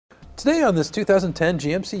Today on this 2010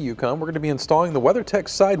 GMC Yukon, we're going to be installing the WeatherTech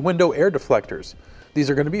side window air deflectors. These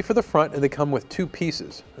are going to be for the front and they come with two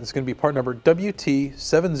pieces. It's going to be part number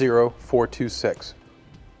WT70426.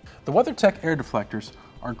 The WeatherTech air deflectors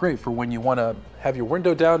are great for when you want to have your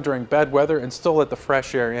window down during bad weather and still let the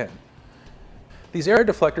fresh air in. These air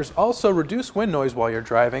deflectors also reduce wind noise while you're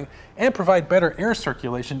driving and provide better air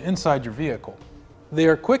circulation inside your vehicle. They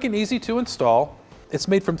are quick and easy to install. It's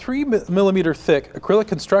made from 3mm thick acrylic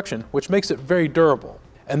construction, which makes it very durable.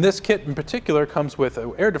 And this kit in particular comes with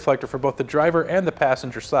an air deflector for both the driver and the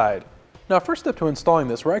passenger side. Now, first step to installing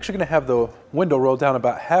this, we're actually going to have the window rolled down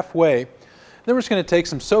about halfway. Then we're just going to take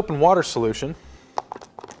some soap and water solution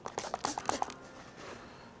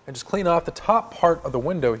and just clean off the top part of the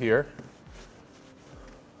window here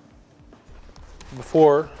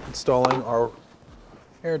before installing our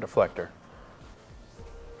air deflector.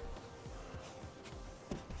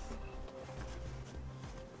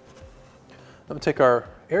 Then we'll take our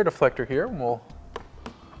air deflector here and we'll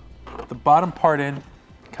put the bottom part in,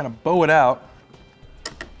 kind of bow it out.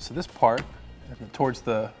 So this part towards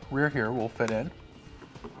the rear here will fit in.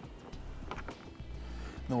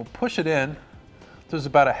 Then we'll push it in. There's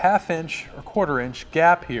about a 1/2 inch or 1/4 inch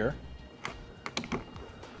gap here.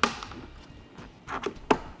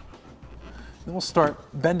 Then we'll start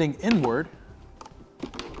bending inward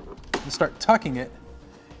and start tucking it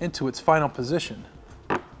into its final position.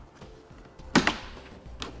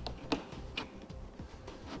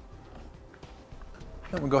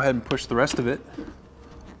 Then we'll go ahead and push the rest of it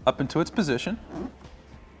up into its position,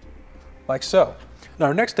 like so. Now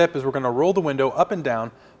our next step is we're going to roll the window up and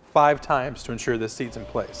down 5 times to ensure this seat's in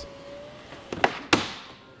place.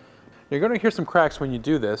 You're going to hear some cracks when you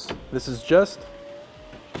do this. This is just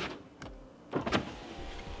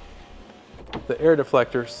the air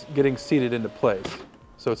deflector getting seated into place,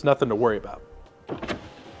 so it's nothing to worry about.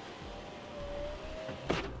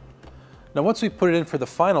 Now once we put it in for the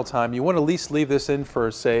final time, you want to at least leave this in for,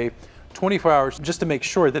 say, 24 hours just to make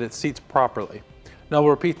sure that it seats properly. Now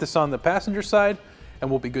we'll repeat this on the passenger side and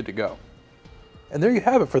we'll be good to go. And there you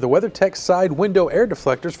have it for the WeatherTech side window air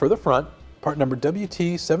deflectors for the front, part number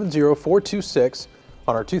WT70426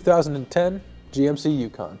 on our 2010 GMC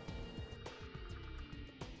Yukon.